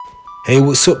Hey,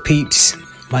 what's up, peeps?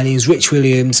 My name is Rich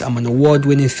Williams. I'm an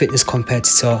award-winning fitness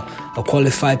competitor, a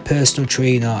qualified personal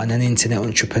trainer, and an internet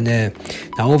entrepreneur.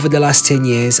 Now, over the last 10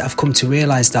 years, I've come to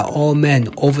realize that all men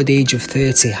over the age of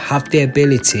 30 have the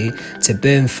ability to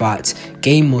burn fat,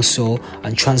 gain muscle,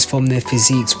 and transform their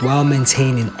physiques while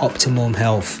maintaining optimum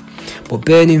health. But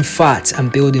burning fat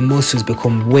and building muscles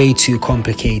become way too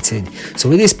complicated. So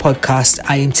with this podcast,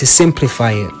 I aim to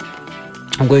simplify it.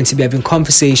 I'm going to be having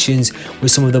conversations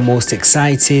with some of the most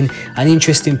exciting and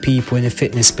interesting people in the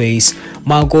fitness space.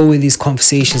 My goal with these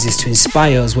conversations is to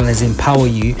inspire as well as empower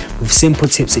you with simple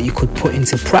tips that you could put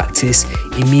into practice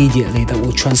immediately that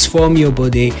will transform your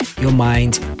body, your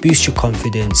mind, boost your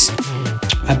confidence.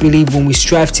 I believe when we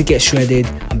strive to get shredded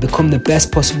and become the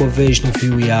best possible version of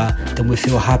who we are, then we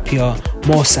feel happier,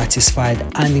 more satisfied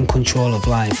and in control of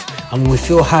life. And when we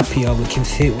feel happier, we can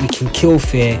kill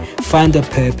fear, find a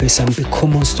purpose and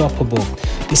become unstoppable.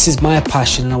 This is my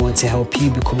passion and I want to help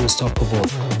you become unstoppable.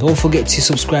 Don't forget to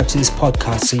subscribe to this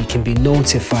podcast so you can be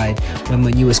notified when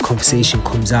my newest conversation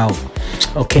comes out.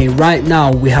 Okay, right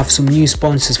now we have some new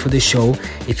sponsors for the show.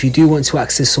 If you do want to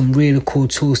access some really cool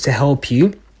tools to help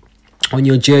you on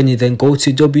your journey, then go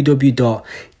to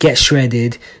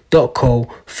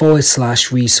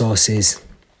www.getshredded.co/resources.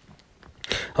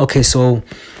 Okay, so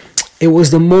it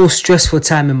was the most stressful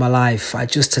time in my life. I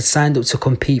just had signed up to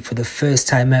compete for the first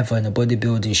time ever in a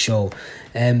bodybuilding show.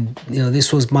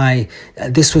 This was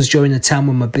during a time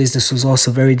when my business was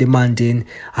also very demanding.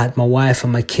 I had my wife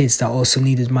and my kids that also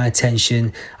needed my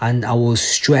attention, and I was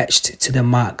stretched to the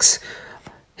max.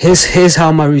 Here's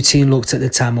how my routine looked at the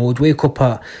time. I would wake up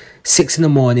at 6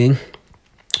 in.the,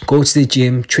 go to the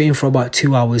gym, train for about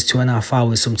 2 hours, 2.5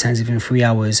 hours, sometimes even 3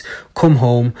 hours, come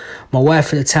home. My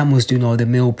wife at the time was doing all the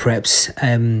meal preps,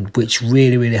 which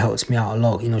really helped me out a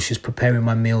lot. She was preparing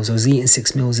my meals. I was eating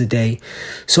 6 meals a day.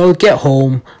 So I would get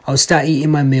home, I would start eating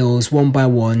my meals one by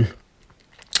one,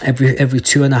 every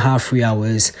 2.5, 3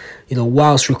 hours,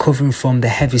 whilst recovering from the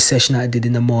heavy session that I did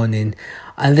in the morning.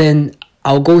 And then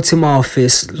I'll go to my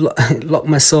office, lock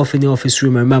myself in the office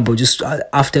room. I remember just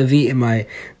after I've eaten my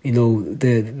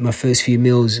first few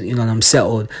meals, and I'm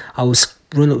settled, I will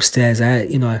run upstairs,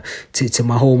 to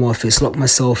my home office, lock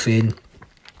myself in,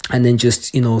 and then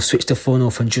just, switch the phone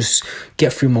off and just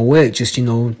get through my work. Just,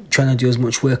 trying to do as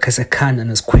much work as I can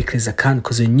and as quickly as I can,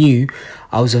 because I knew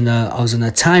I was on a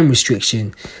time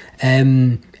restriction.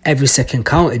 Every second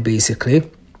counted, basically.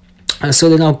 And so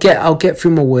then I'll get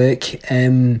through my work.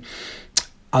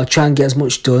 I'll try and get as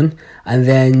much done, and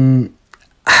then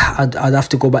I'd have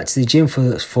to go back to the gym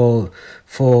for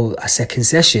a second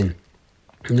session.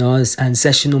 And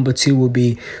session number 2 will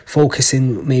be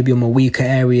focusing maybe on my weaker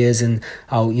areas, and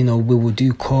we will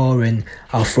do core, and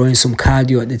I'll throw in some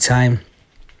cardio at the time.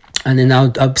 And then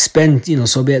I'll spend,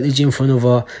 so I'll be at the gym for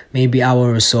another maybe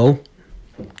hour or so,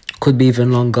 could be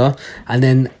even longer. And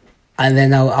then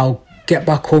I'll get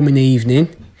back home in the evening,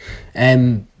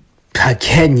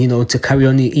 again, to carry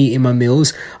on eating my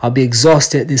meals. I'll be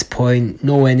exhausted at this point,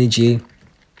 no energy.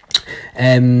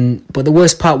 But the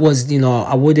worst part was,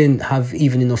 I wouldn't have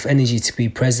even enough energy to be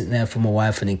present there for my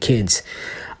wife and the kids.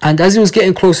 And as it was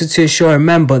getting closer to the show, I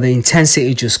remember the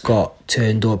intensity just got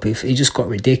turned up. It just got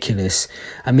ridiculous.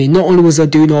 I mean, not only was I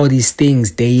doing all these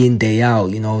things day in, day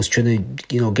out, I was trying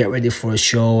to, get ready for a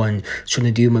show and trying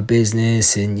to do my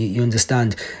business, and you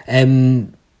understand.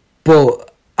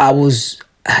 But I was,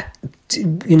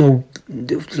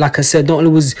 like I said, not only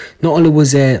was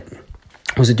I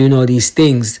doing all these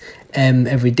things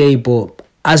every day, but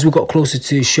as we got closer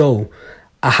to the show,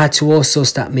 I had to also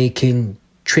start making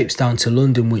trips down to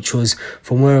London, which was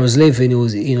from where I was living. It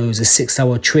was a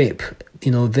 6-hour trip,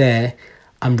 there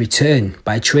and return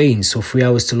by train. So 3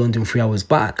 hours to London, 3 hours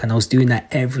back, and I was doing that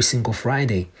every single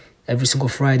Friday. Every single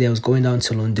Friday, I was going down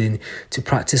to London to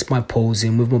practice my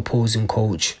posing with my posing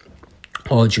coach,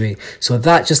 Audrey. So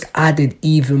that just added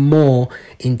even more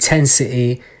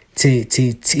intensity to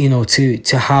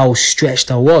how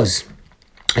stretched I was.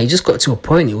 It just got to a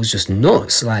point, it was just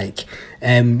nuts. Like,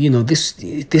 this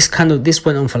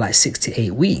went on for like 6 to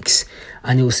 8 weeks,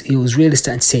 and it was really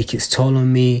starting to take its toll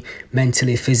on me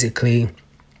mentally, physically,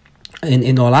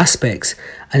 in all aspects.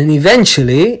 And then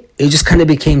eventually it just kind of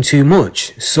became too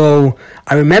much. So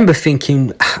I remember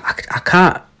thinking,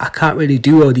 I can't really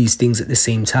do all these things at the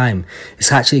same time. It's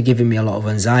actually giving me a lot of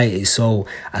anxiety. So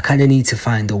I kind of need to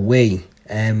find a way.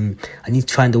 I need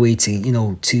to find a way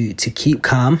to keep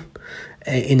calm,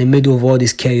 in the middle of all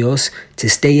this chaos, to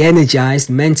stay energized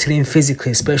mentally and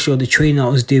physically, especially all the training I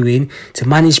was doing, to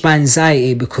manage my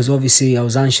anxiety, because obviously I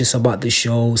was anxious about the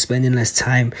show, spending less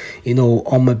time,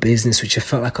 on my business, which I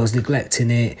felt like I was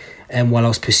neglecting it, and while I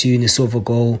was pursuing this other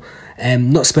goal,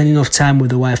 not spending enough time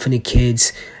with the wife and the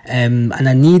kids, and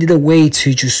I needed a way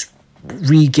to just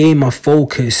regain my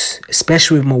focus,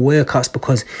 especially with my workouts,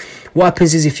 because what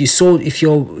happens is if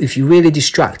you're really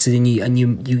distracted and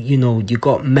you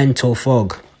got mental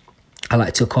fog, I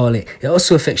like to call it, it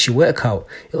also affects your workout.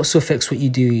 It also affects what you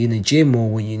do in the gym or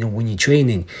when you're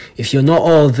training. If you're not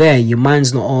all there, your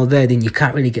mind's not all there, then you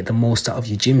can't really get the most out of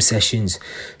your gym sessions.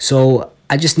 So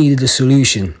I just needed a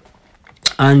solution.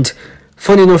 And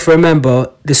funny enough,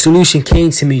 remember, the solution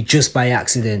came to me just by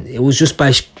accident. It was just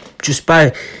by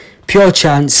pure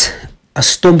chance. I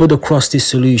stumbled across this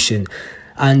solution.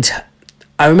 And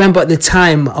I remember at the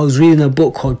time I was reading a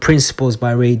book called Principles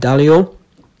by Ray Dalio,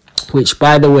 which,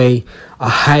 by the way, I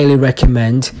highly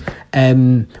recommend.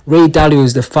 Ray Dalio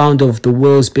is the founder of the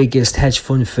world's biggest hedge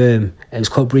fund firm. It's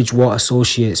called Bridgewater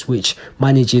Associates, which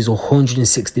manages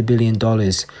 $160 billion.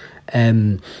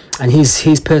 And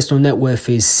his personal net worth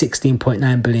is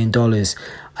 $16.9 billion.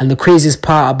 And the craziest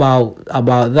part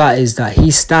about that is that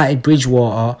he started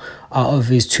Bridgewater out of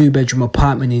his 2-bedroom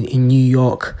apartment in New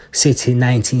York City in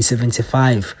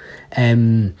 1975.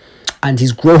 And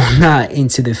he's grown that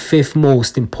into the 5th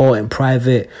most important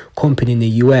private company in the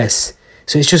US.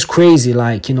 So it's just crazy.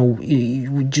 Like, can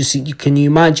you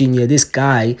imagine, this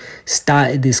guy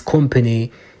started this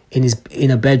company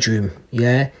in a bedroom,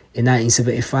 in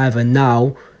 1975, and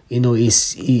now,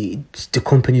 the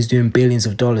company's doing billions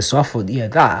of dollars. So I thought,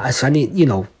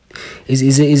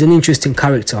 is an interesting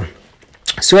character.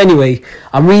 So anyway,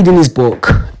 I'm reading his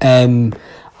book,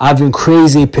 having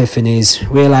crazy epiphanies,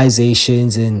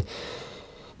 realizations, and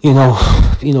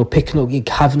picking up,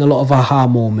 having a lot of aha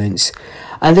moments.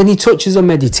 And then he touches on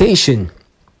meditation.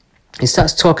 He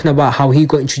starts talking about how he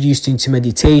got introduced into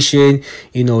meditation.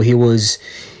 He was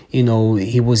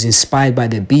inspired by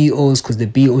the Beatles, because the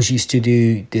Beatles used to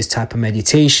do this type of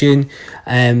meditation.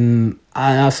 And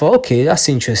I thought, okay, that's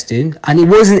interesting. And it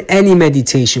wasn't any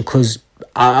meditation, because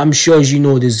I'm sure, as you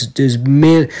know, there's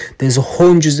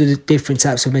hundreds of different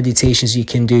types of meditations you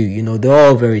can do. They're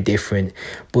all very different.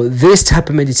 But this type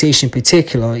of meditation in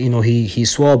particular, he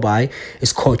swore by,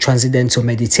 is called transcendental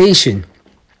meditation.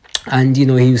 And, he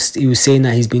was saying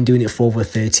that he's been doing it for over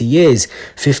 30 years,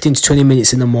 15 to 20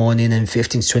 minutes in the morning and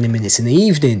 15 to 20 minutes in the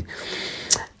evening.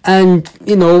 And,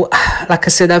 like I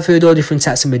said, I've heard all different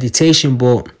types of meditation,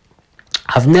 but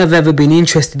I've never ever been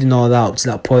interested in all that up to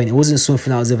that point. It wasn't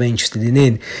something I was ever interested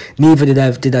in. Neither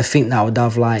did I think that I would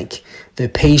have the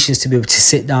patience to be able to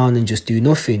sit down and just do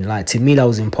nothing. Like, to me, that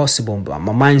was impossible, but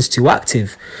my mind's too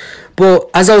active. But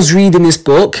as I was reading this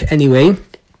book, anyway,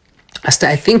 I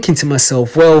started thinking to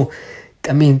myself, well,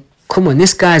 I mean, come on,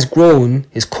 this guy's grown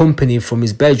his company from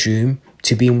his bedroom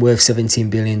to being worth $17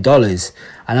 billion.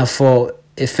 And I thought,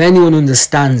 if anyone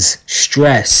understands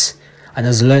stress and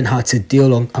has learned how to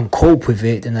deal and cope with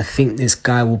it, then I think this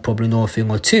guy will probably know a thing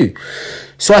or two.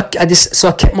 So I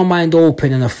kept my mind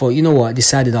open, and I thought, you know what, I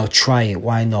decided I'll try it.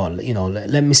 Why not?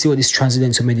 Let me see what this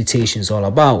transcendental meditation is all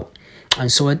about.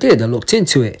 And so I did. I looked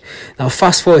into it. Now,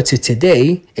 fast forward to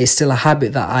today, it's still a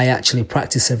habit that I actually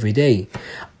practice every day.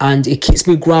 And it keeps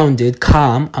me grounded,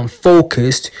 calm, and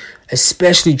focused,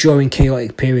 especially during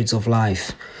chaotic periods of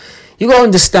life. You got to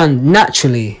understand,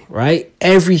 naturally, right?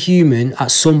 Every human at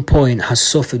some point has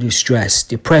suffered with stress,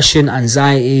 depression,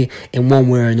 anxiety in one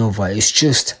way or another. It's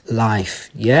just life,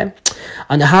 yeah?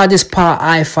 And the hardest part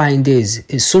I find is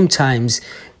sometimes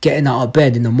getting out of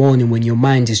bed in the morning when your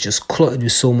mind is just cluttered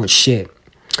with so much shit.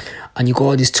 And you got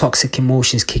all these toxic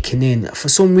emotions kicking in. For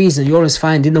some reason, you always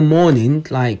find in the morning,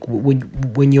 like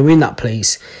when you're in that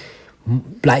place,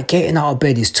 like getting out of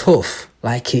bed is tough.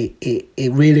 Like it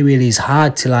really, really is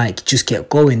hard to just get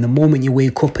going. The moment you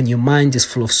wake up and your mind is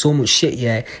full of so much shit,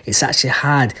 it's actually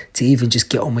hard to even just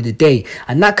get on with the day.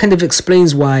 And that kind of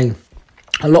explains why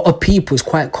a lot of people, it's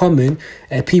quite common,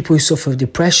 people who suffer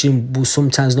depression will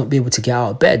sometimes not be able to get out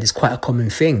of bed. It's quite a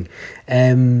common thing.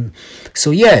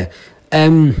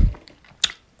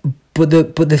 But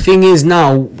the thing is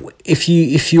now, if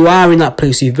you are in that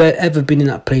place, you've ever been in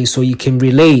that place, or you can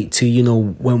relate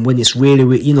to, when it's really,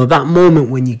 that moment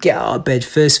when you get out of bed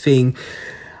first thing,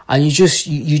 and your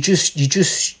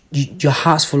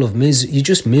heart's full of you're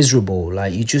just miserable,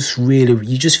 like you're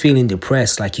just feeling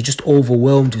depressed, like you're just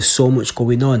overwhelmed with so much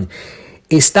going on.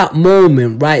 It's that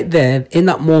moment right there. In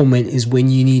that moment is when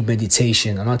you need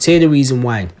meditation, and I'll tell you the reason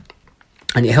why.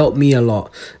 And it helped me a lot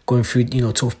going through,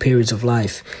 tough periods of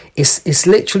life. It's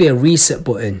literally a reset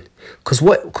button.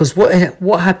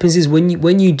 What happens is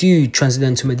when you do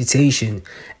transcendental meditation,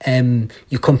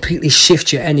 you completely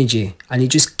shift your energy, and it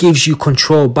just gives you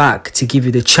control back to give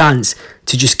you the chance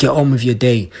to just get on with your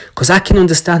day. Because I can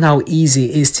understand how easy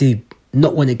it is to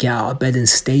not want to get out of bed and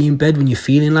stay in bed when you're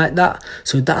feeling like that.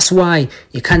 So that's why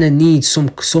you kind of need some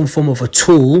form of a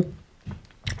tool,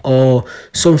 or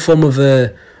some form of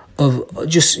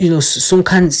some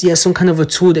kind of a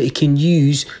tool that you can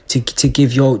use to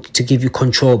give you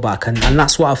control back. And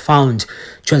that's what I found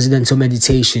transcendental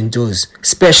meditation does,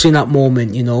 especially in that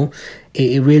moment.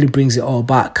 It really brings it all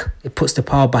back. It puts the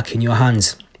power back in your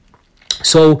hands.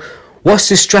 So what's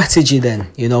the strategy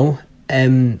then,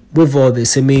 with all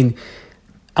this? I mean,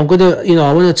 I want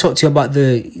to talk to you about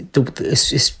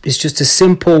it's just a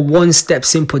simple, one-step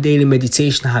simple daily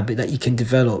meditation habit that you can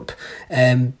develop,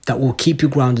 that will keep you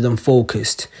grounded and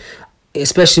focused,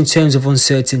 especially in terms of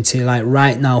uncertainty. Like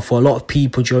right now, for a lot of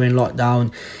people during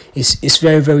lockdown, it's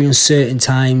very, very uncertain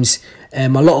times. A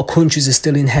lot of countries are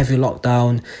still in heavy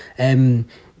lockdown.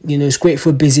 It's great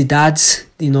for busy dads,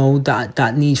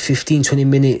 that need 15-20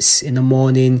 minutes in the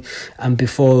morning and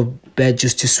before bed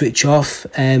just to switch off.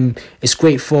 It's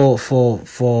great for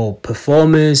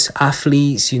performers,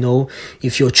 athletes.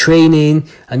 If you're training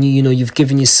and you've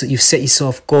set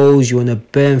yourself goals, you want to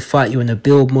burn fat, you want to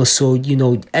build muscle.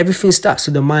 Everything starts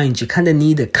with the mind. You kind of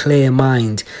need a clear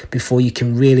mind before you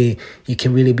can really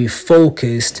be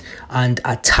focused and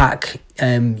attack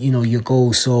your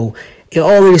goals. So it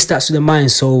all really starts with the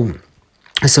mind. So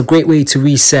it's a great way to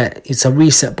reset. It's a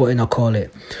reset button, I call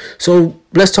it. So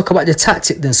let's talk about the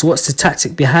tactic then. So what's the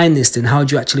tactic behind this then? How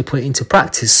do you actually put it into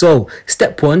practice? So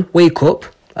step 1, wake up,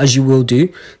 as you will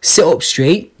do. Sit up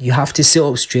straight. You have to sit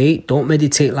up straight. Don't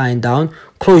meditate lying down.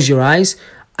 Close your eyes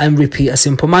and repeat a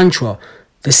simple mantra.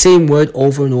 The same word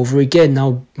over and over again.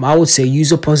 Now, I would say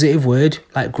use a positive word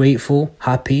like grateful,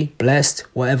 happy, blessed,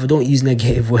 whatever. Don't use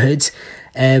negative words.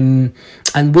 And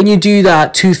when you do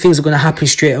that, 2 things are going to happen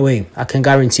straight away. I can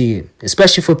guarantee you,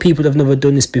 especially for people that have never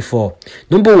done this before.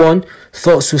 Number 1,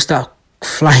 thoughts will start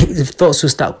flying.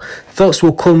 Thoughts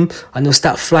will come and they'll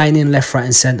start flying in left, right,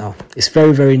 and center. It's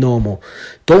very, very normal.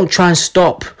 Don't try and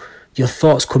stop your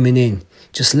thoughts coming in.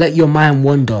 Just let your mind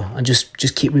wander and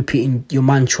just keep repeating your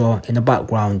mantra in the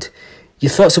background.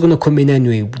 Your thoughts are going to come in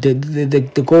anyway.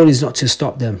 The goal is not to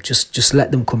stop them. Just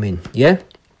let them come in. Yeah.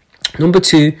 Number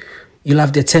 2, you'll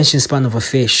have the attention span of a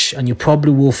fish, and you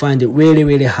probably will find it really,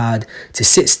 really hard to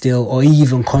sit still or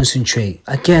even concentrate.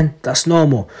 Again, that's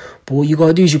normal. But what you got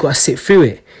to do is you got to sit through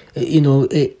it.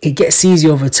 It gets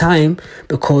easier over time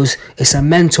because it's a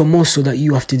mental muscle that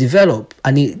you have to develop,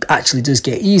 and it actually does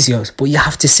get easier, but you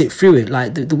have to sit through it.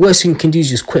 Like the worst thing you can do is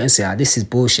just quit and say, this is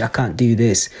bullshit. I can't do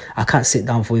this. I can't sit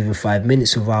down for even 5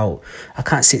 minutes I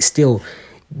can't sit still.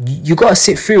 You got to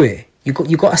sit through it. You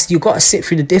got to sit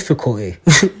through the difficulty.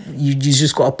 you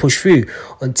just got to push through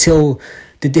until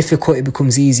the difficulty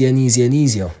becomes easier and easier and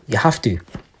easier. You have to.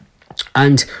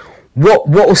 And what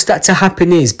will start to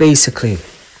happen is basically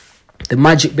the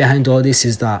magic behind all this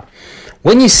is that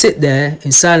when you sit there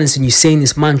in silence and you're saying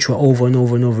this mantra over and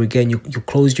over and over again, you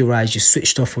close your eyes, you're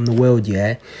switched off from the world,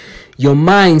 yeah? Your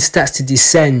mind starts to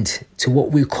descend to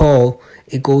what we call,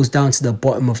 it goes down to the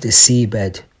bottom of the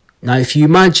seabed. Now, if you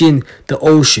imagine the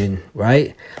ocean,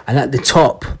 right? And at the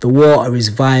top, the water is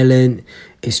violent,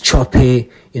 it's choppy,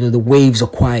 the waves are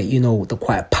quite, they're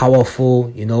quite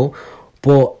powerful,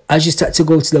 But as you start to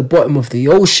go to the bottom of the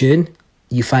ocean,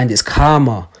 you find it's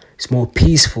calmer, it's more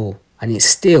peaceful, and it's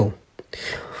still.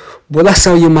 Well, that's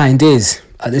how your mind is.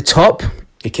 At the top,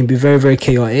 it can be very, very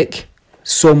chaotic.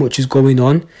 So much is going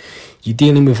on. You're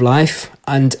dealing with life.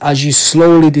 And as you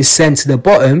slowly descend to the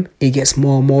bottom, it gets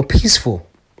more and more peaceful.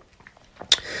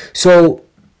 So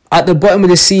at the bottom of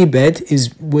the seabed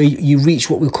is where you reach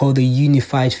what we call the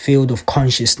unified field of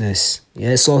consciousness.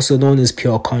 Yeah, it's also known as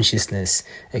pure consciousness.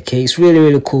 Okay, it's really,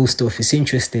 really cool stuff. It's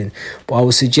interesting. But I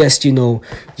would suggest, you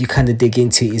kind of dig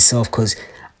into it yourself, because,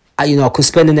 I could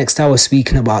spend the next hour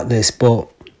speaking about this. But,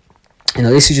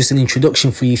 this is just an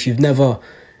introduction for you if you've never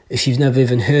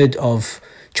even heard of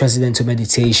transcendental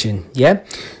meditation. Yeah.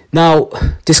 Now,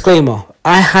 disclaimer,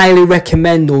 I highly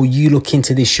recommend you look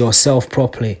into this yourself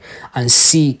properly and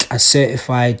seek a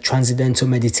certified transcendental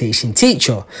meditation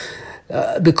teacher.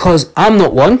 Because I'm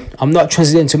not one. I'm not a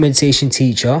transcendental meditation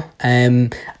teacher.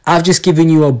 I've just given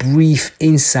you a brief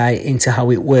insight into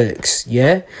how it works,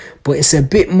 yeah? But it's a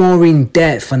bit more in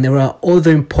depth, and there are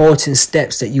other important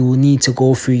steps that you will need to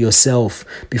go through yourself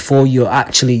before you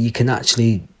can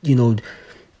actually,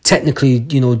 technically,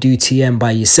 do TM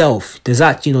by yourself. There's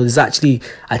actually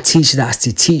a teacher that has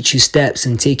to teach you steps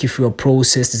and take you through a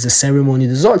process. There's a ceremony.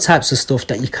 There's all types of stuff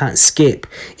that you can't skip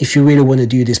if you really want to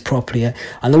do this properly. Yeah?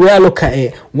 And the way I look at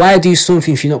it, why do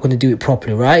something if you're not going to do it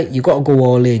properly, right? You got to go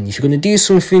all in. If you're going to do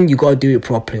something, you got to do it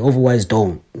properly. Otherwise,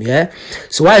 don't. Yeah.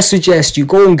 So I suggest you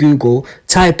go on Google,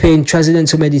 type in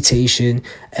transcendental meditation,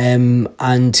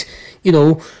 and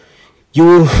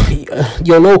your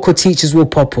local teachers will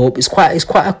pop up. It's quite a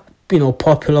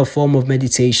popular form of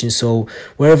meditation. So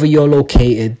wherever you're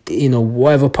located,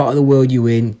 whatever part of the world you're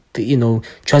in,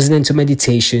 transcendental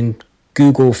meditation,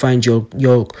 Google, find your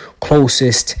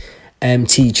closest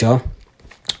teacher,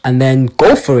 and then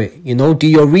go for it. Do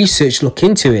your research, look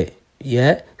into it.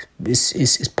 Yeah,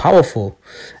 it's powerful.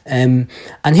 And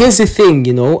here's the thing,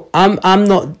 I'm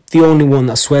not the only one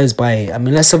that swears by it. I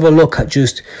mean, let's have a look at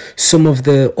just some of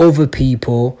the other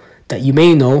people that you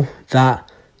may know that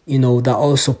that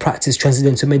also practice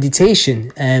transcendental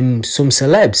meditation. Some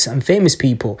celebs and famous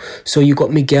people. So you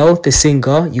got Miguel, the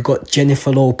singer. You got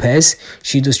Jennifer Lopez.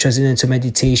 She does transcendental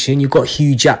meditation. You got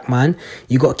Hugh Jackman.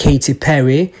 You got Katy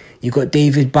Perry. You got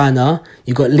David Banner.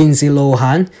 You got Lindsay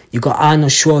Lohan. You got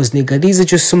Arnold Schwarzenegger. These are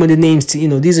just some of the names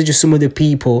these are just some of the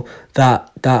people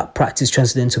that practice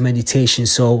transcendental meditation.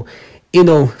 So,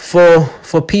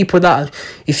 for people that,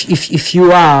 if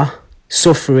you are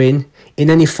suffering in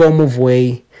any form of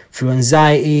way through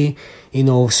anxiety,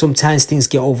 sometimes things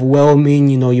get overwhelming,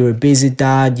 you're a busy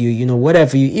dad,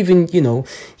 whatever, you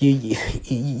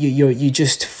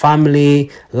just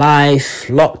family, life,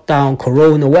 lockdown,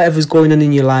 corona, whatever's going on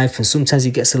in your life, and sometimes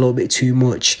it gets a little bit too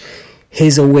much.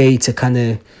 Here's a way to kind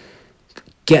of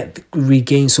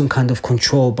regain some kind of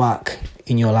control back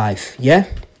in your life. Yeah.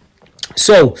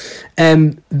 So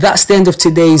that's the end of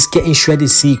today's Getting Shredded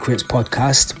Secrets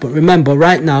podcast. But remember,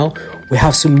 right now we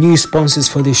have some new sponsors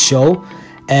for this show.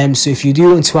 So if you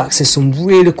do want to access some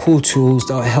really cool tools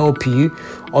that will help you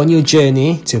on your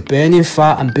journey to burning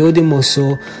fat and building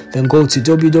muscle, then go to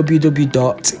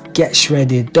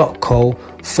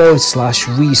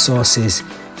www.getshredded.co/resources.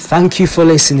 Thank you for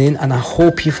listening, and I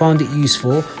hope you found it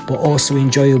useful but also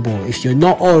enjoyable. If you're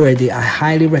not already, I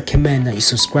highly recommend that you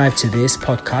subscribe to this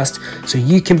podcast so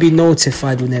you can be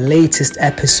notified when the latest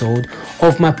episode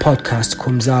of my podcast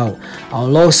comes out.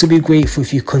 I'll also be grateful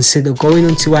if you consider going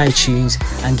onto iTunes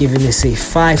and giving this a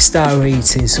 5-star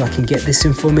rating so I can get this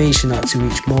information out to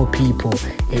reach more people.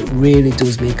 It really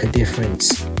does make a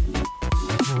difference.